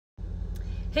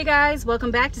Hey guys,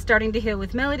 welcome back to Starting to Heal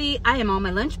with Melody. I am on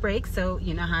my lunch break, so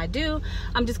you know how I do.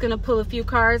 I'm just going to pull a few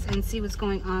cards and see what's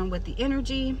going on with the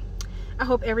energy. I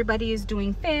hope everybody is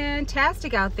doing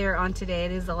fantastic out there on today.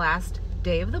 It is the last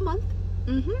day of the month.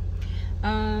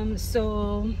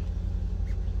 So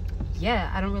yeah,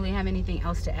 I don't really have anything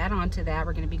else to add on to that.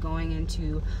 We're going to be going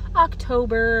into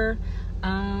October,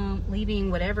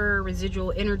 leaving whatever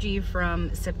residual energy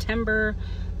from September.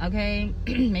 Okay,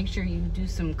 make sure you do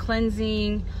some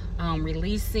cleansing,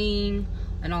 releasing,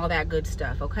 and all that good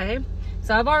stuff. Okay,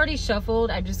 so I've already shuffled.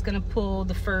 I'm just gonna pull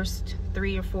the first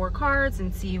 3 or 4 cards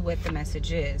and see what the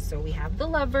message is. So we have the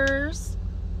Lovers,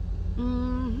 we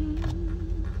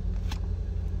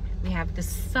have the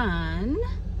Sun,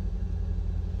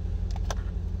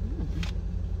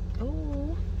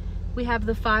 oh, we have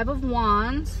the 5 of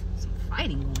Wands, some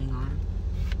fighting going on,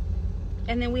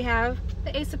 and then we have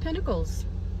the Ace of Pentacles.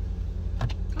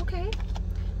 Okay,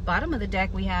 bottom of the deck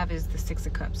we have is the 6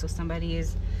 of Cups. So somebody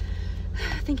is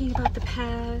thinking about the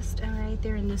past. All right,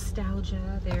 they're in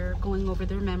nostalgia, they're going over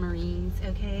their memories.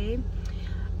 Okay,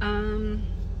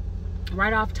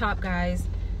 right off top, guys,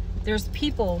 there's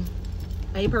people,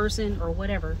 a person or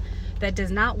whatever, that does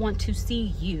not want to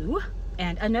see you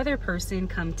and another person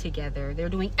come together. They're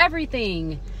doing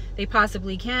everything they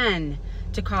possibly can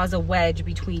to cause a wedge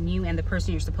between you and the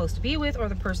person you're supposed to be with, or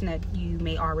the person that you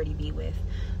may already be with.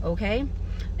 Okay,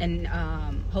 and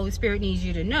Holy Spirit needs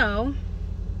you to know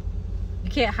you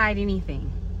can't hide anything.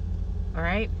 All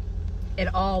right, it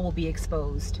all will be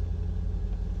exposed,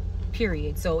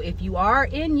 period. So if you are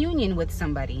in union with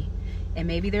somebody and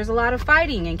maybe there's a lot of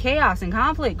fighting and chaos and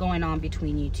conflict going on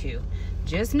between you two,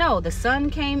 just know the Sun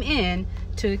came in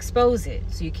to expose it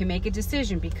so you can make a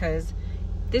decision, because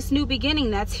this new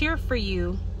beginning that's here for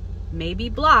you may be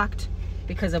blocked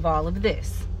because of all of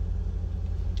this.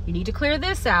 You need to clear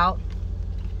this out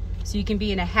so you can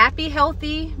be in a happy,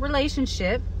 healthy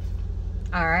relationship,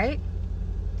 all right,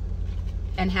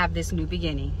 and have this new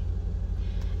beginning.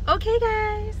 Okay,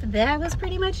 guys, that was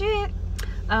pretty much it.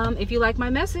 If you like my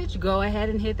message, go ahead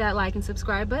and hit that like and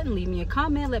subscribe button. Leave me a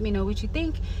comment. Let me know what you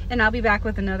think, and I'll be back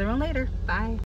with another one later. Bye.